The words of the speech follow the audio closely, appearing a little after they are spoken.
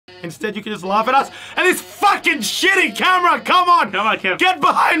Instead, you can just laugh at us. And this fucking shitty camera! Come on! Come on, Kev. Get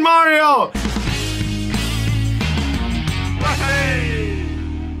behind Mario!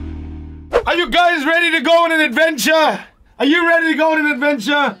 Are you guys ready to go on an adventure? Are you ready to go on an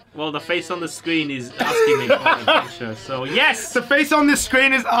adventure? Well, the face on the screen is asking me for an adventure, so yes! The face on this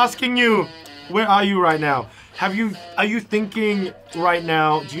screen is asking you, where are you right now? Are you thinking right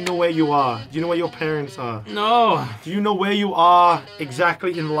now, do you know where you are? Do you know where your parents are? No. Do you know where you are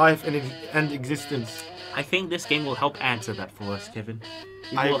exactly in life and existence? I think this game will help answer that for us, Kevin.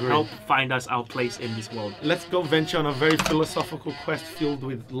 It I will agree. help find us our place in this world. Let's go venture on a very philosophical quest filled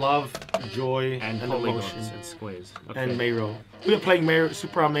with love, joy, And emotion. polygons and squares. Okay. And Mayro. We are playing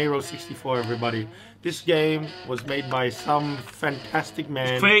Supra Mayro 64, everybody. This game was made by some fantastic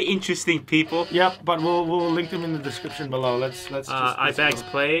man. Very interesting people. Yep, but we'll link them in the description below. Let's just Ibag's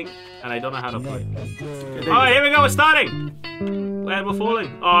playing, and I don't know how to play. Okay, Alright, here we go, we're starting! And we're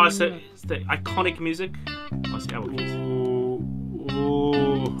falling. Oh, it's the iconic music. Oh, it's the arrow keys. Ooh.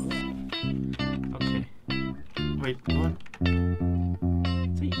 Okay. Wait, what?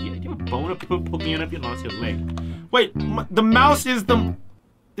 So you have a boner poking up your nose, your leg. Wait, the mouse is the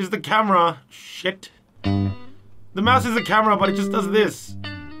camera. Shit. The mouse is the camera, but it just does this.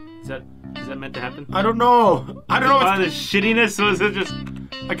 Is that meant to happen? I don't know. I don't know. The shittiness, or is it just...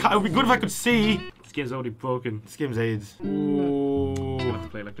 It would be good if I could see. This game's already broken. This game's AIDS. Ooh. I have to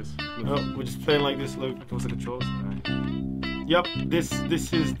play like this. No, we're just playing like this, Luke. What's the controls? Alright. Yep, this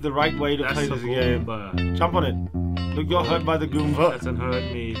is the right way to play this game. Jump on it. Look, you're hurt by the Goomba. Doesn't hurt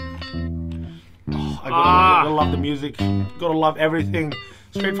me. Oh, I gotta love the music. Gotta love everything.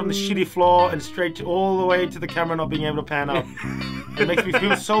 Straight from the shitty floor and straight all the way to the camera not being able to pan up. It makes me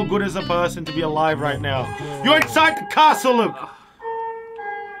feel so good as a person to be alive right now. You're inside the castle, Luke!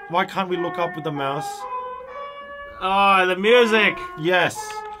 Why can't we look up with the mouse? Oh, the music! Yes.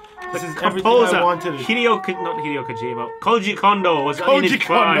 This is everything Composer, I wanted. not Hideo Kojima. Koji Kondo was in his Koji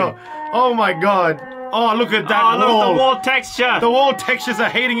prime. Kondo. Oh my god. Oh, look at that Oh, look wall. at the wall texture. The wall textures are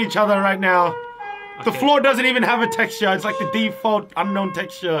hating each other right now. Okay. The floor doesn't even have a texture. It's like the default unknown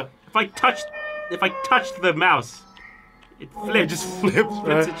texture. If I touched the mouse, it flips. It just flips,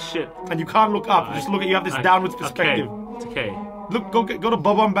 right? its shit. And you can't look up. Just look at you have this downwards perspective. Okay. It's okay. Look, go to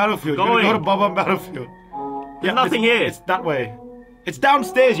Bob on Battlefield. You're gonna go to Bob on Battlefield. There's nothing here. It's that way. It's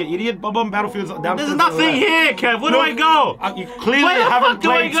downstairs, you idiot. Bob on Battlefield's downstairs. There's nothing here, Kev. Where do I go? You clearly Where the haven't fuck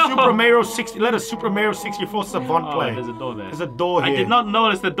do I played go? Super Mayro 60. Let a Super Mayro 64 Savant play. There's a door there. There's a door here. I did not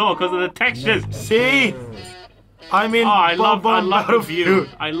notice the door because of the textures. See? I'm in I love the Battlefield. view.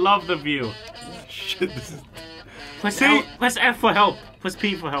 I love the view. Shit, this is... Press F for help. Press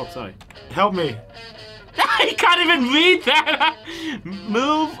P for help, sorry. Help me. You can't even read that!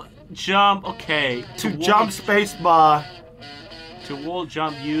 Move, jump, okay. To jump space bar. To wall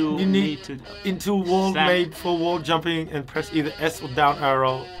jump, you need to... Into wall slam. made for wall jumping and press either S or down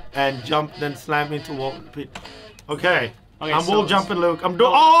arrow and jump, then slam into wall. Okay. I'm wall jumping, Luke. I'm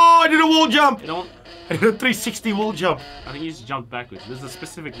doing... Oh, I did a wall jump! You don't... I did a 360 wall jump. I think you just jump backwards. There's a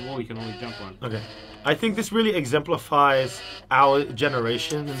specific wall you can only jump on. Okay. I think this really exemplifies our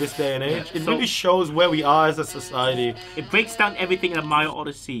generation in this day and age. Yeah, It really shows where we are as a society. It breaks down everything that Mario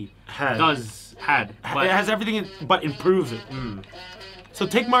Odyssey Had. But It has everything, but improves it. So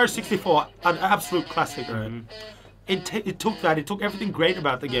take Mario 64, an absolute classic, right? It took everything great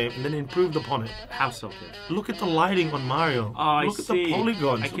about the game and then improved upon it. How so good? Look at the lighting on Mario. Oh, I Look at see. the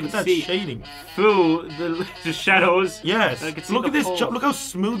polygons. I Look can at that see shading. through the shadows. Yes. I can see Look the at this. poles. Look how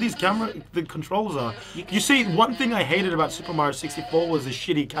smooth the controls are. You see, one thing I hated about Super Mario 64 was the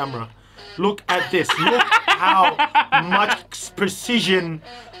shitty camera. Look at this. Look how much precision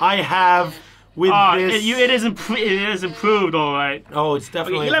I have with this. It is improved, all right. Oh, it's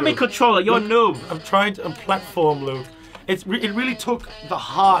definitely. Okay, let me control it. You're a noob. I'm trying to platform, Luke. It really took the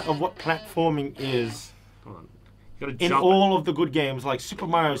heart of what platforming is. Hold on. You gotta In jump. all of the good games like Super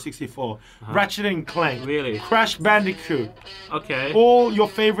Mario 64, Ratchet and Clank, Really? Crash Bandicoot, Okay. all your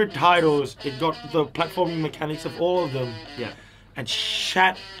favorite titles, it got the platforming mechanics of all of them. Yeah. And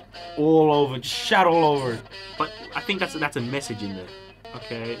shat all over it. But I think that's a message in there.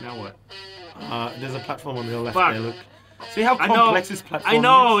 Okay, now what? There's a platform on the left Fuck. there, look. See how complex this platform I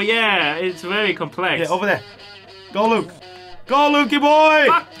know, is? yeah, it's very complex. Yeah, over there. Go, Luke. Go, Lukey boy!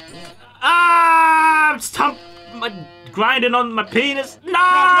 Fuck! Ah! I'm grinding on my penis.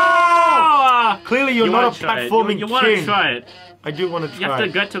 No! Clearly you're not a platforming You want to king. try it. I do want to try. You have to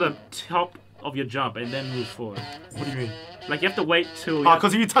get to the top of your jump and then move forward. What do you mean? Like you have to wait till. Oh,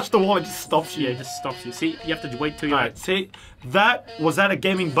 because if you touch the wall, it just stops you. Yeah, it just stops you. See, you have to wait till you're. Alright, see, was that a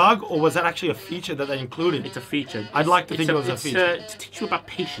gaming bug or was that actually a feature that they included? It's a feature. I'd like to think it was a feature. To teach you about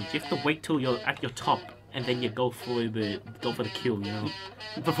patience. You have to wait till you're at your top, and then you go for the kill. You know.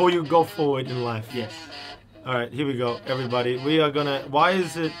 Before you go forward in life. Yes. Alright, here we go, everybody. We are gonna. Why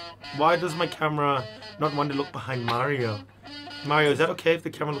does my camera not want to look behind Mario? Mario, is that okay if the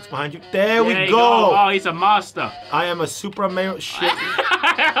camera looks behind you? There we go! Oh, he's a master. I am a Supra Mayro. Shit.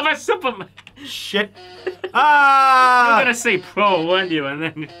 I'm a Supra. Shit. Ah! You were gonna say pro, weren't you? And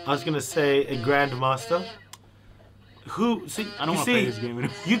then I was gonna say a grandmaster. Who? See, I don't want to play this game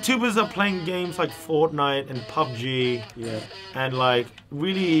anymore. YouTubers are playing games like Fortnite and PUBG. Yeah. And like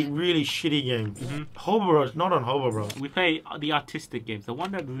really, really shitty games. Hobo Bros, not on Hobo Bros. We play the artistic games, the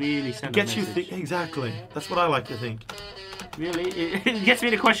one that really sends Gets a you message. exactly. That's what I like to think. Really? It gets me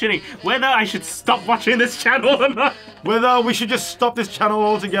to questioning whether I should stop watching this channel or not. Whether we should just stop this channel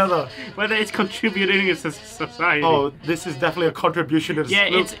altogether. Whether it's contributing to society. Oh, this is definitely a contribution to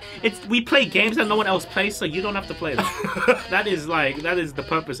it's we play games that no one else plays, so you don't have to play them. that is the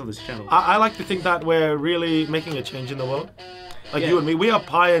purpose of this channel. I like to think that we're really making a change in the world. Like you and me, we are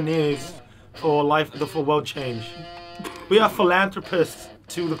pioneers for for world change. We are philanthropists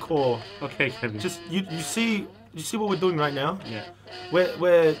to the core. Okay, Kevin. Just you see what we're doing right now? Yeah.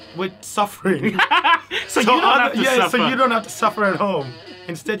 We're suffering. so you don't have to suffer. So you don't have to suffer at home.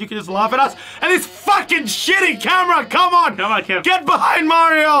 Instead, you can just laugh at us. And this fucking shitty camera, come on! Come on, Kev. Get behind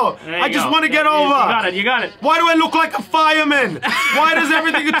Mario! I just want to get over. You got it. Why do I look like a fireman? Why does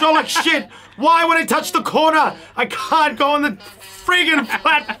everything control like shit? Why when I touch the corner, I can't go on the friggin'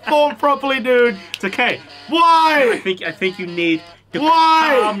 platform properly, dude? It's okay. Why? I think you need to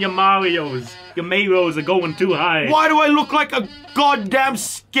Why? calm your Marios. Your Mayros are going too high. Why do I look like a goddamn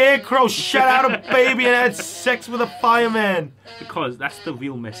scarecrow shut out a baby and had sex with a fireman? Because that's the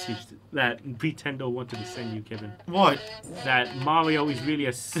real message that Nintendo wanted to send you, Kevin. What? That Mario is really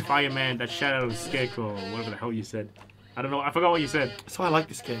a fireman that shut out a scarecrow, or whatever the hell you said. I don't know. I forgot what you said. So I like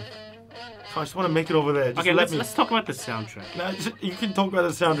this game. I just want to make it over there. Just okay, let's talk about the soundtrack. No, you can talk about the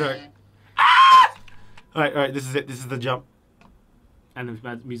soundtrack. Ah! All right. This is it. This is the jump. And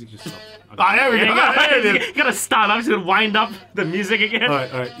the music just stopped. Okay. Ah, there we go. You gotta start. I'm just gonna wind up the music again. All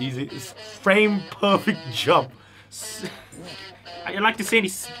right, easy. It's frame perfect jump. I'd like to see any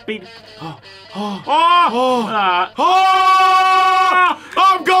speed. I'm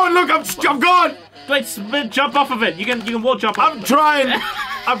going. Look, I'm going. Wait, jump off of it. You can wall jump. I'm trying.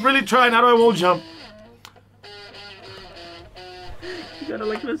 I'm really trying. How do I wall jump? You gotta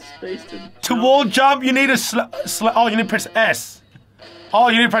like the space to wall jump. You need a oh, you need to press S. Oh,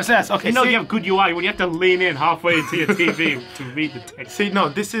 you need to press S. Okay. You know you have good UI when you have to lean in halfway into your TV to read the text. See, no,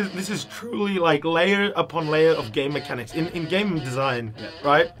 this is truly like layer upon layer of game mechanics in game design,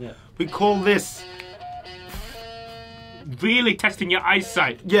 right? Yeah. We call this really testing your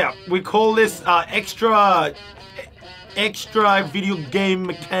eyesight. Yeah, we call this extra video game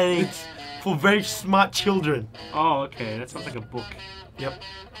mechanics for very smart children. Oh, okay. That sounds like a book. Yep.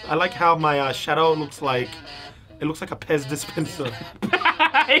 I like how my shadow looks like. It looks like a Pez dispenser.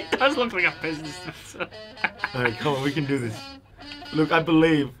 It does look like a Pez dispenser. Alright, come on, we can do this. Look, I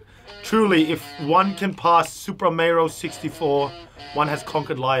believe, truly, if one can pass Supra Mayro 64, one has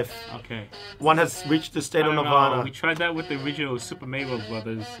conquered life. Okay. One has reached the state of Nirvana. We tried that with the original Super Mayro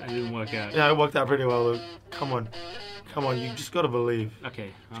brothers and it didn't work out. Yeah, it worked out pretty well, Luke. Come on. Come on, you just gotta believe.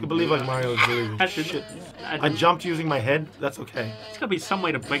 Okay. You can believe like Mario is believing. Shit. I jumped using my head, that's okay. There's gotta be some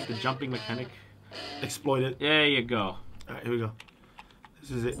way to break the jumping mechanic. Exploit it. There you go. Alright, here we go.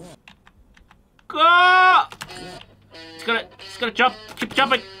 This is it. Go! It's gonna jump. Keep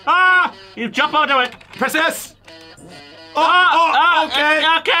jumping. Ah! You jump onto it. Press S! Okay.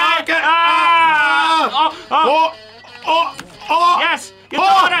 Yes! You're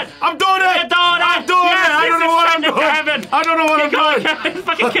doing it! I'm doing it! You're doing it! I'm doing it! I don't know what I'm doing! I don't know what I'm doing!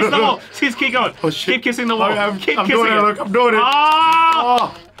 Fucking kiss the wall! Just keep going. Oh shit. Keep kissing the wall. I'm keep doing kissing it, look, I'm doing it.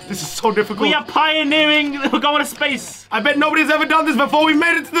 Oh! This is so difficult. We are pioneering. We're going to space. I bet nobody's ever done this before. We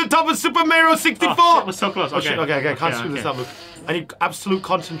made it to the top of Super Mayro 64. Oh, shit, we're so close. Oh shit, okay. Can't screw this up. Look. I need absolute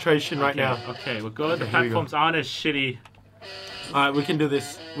concentration right now. Okay, we're good. The platforms aren't as shitty. Alright, we can do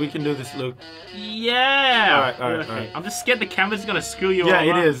this. We can do this, Luke. Yeah! Alright. I'm just scared the camera's gonna screw you all up.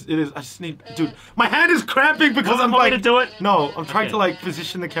 Yeah, it is. I just need... Dude, my hand is cramping because I'm like... to do it? No, I'm trying to like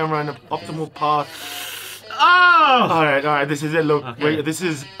position the camera in an optimal path. Oh! Alright, this is it, Luke. Okay. This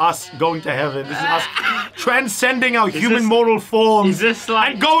is us going to heaven. This is us transcending our human mortal forms. Is this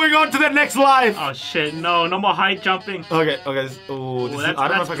like... And going on to the next life! Oh shit, no more high jumping. Okay. Oh,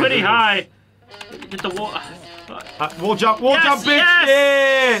 that's pretty high. Did the wall... Wall jump, bitch! Yes!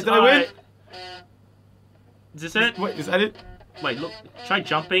 Yeah! Did I win? Alright. Is this it? Wait, is that it? Wait, look. Try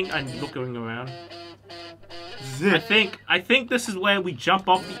jumping and looking around. This is it. I think this is where we jump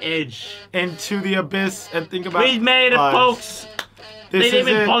off the edge. Into the abyss and think about... We made it, folks! They didn't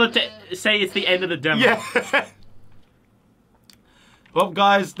even bother to say it's the end of the demo. Yeah. Well,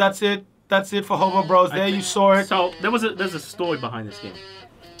 guys, that's it. That's it for Hobo Bros. There you saw it. So, there's a story behind this game.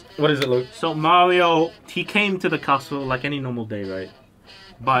 What is it, Luke? So, Mario, he came to the castle like any normal day, right?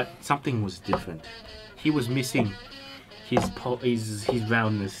 But something was different. He was missing his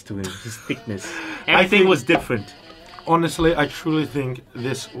roundness to him, his thickness. Everything was different. Honestly, I truly think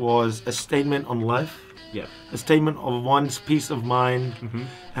this was a statement on life. Yeah. A statement of one's peace of mind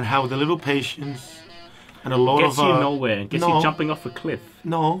and how with a little patience and a lot gets of... you nowhere and gets you jumping off a cliff.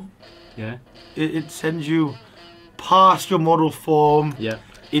 No. Yeah. It sends you past your model form. Yeah.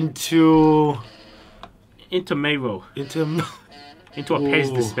 Into Mayro. Into a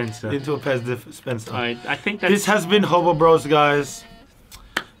Pez dispenser. Into a Pez dispenser. I think that's... This has been Hobo Bros, guys.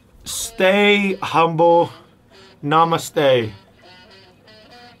 Stay humble. Namaste.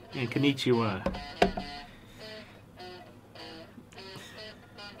 And konnichiwa.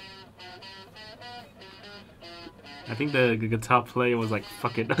 I think the guitar player was like,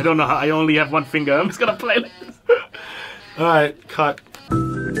 fuck it. I don't know how. I only have one finger. I'm just gonna play like this. Alright, cut.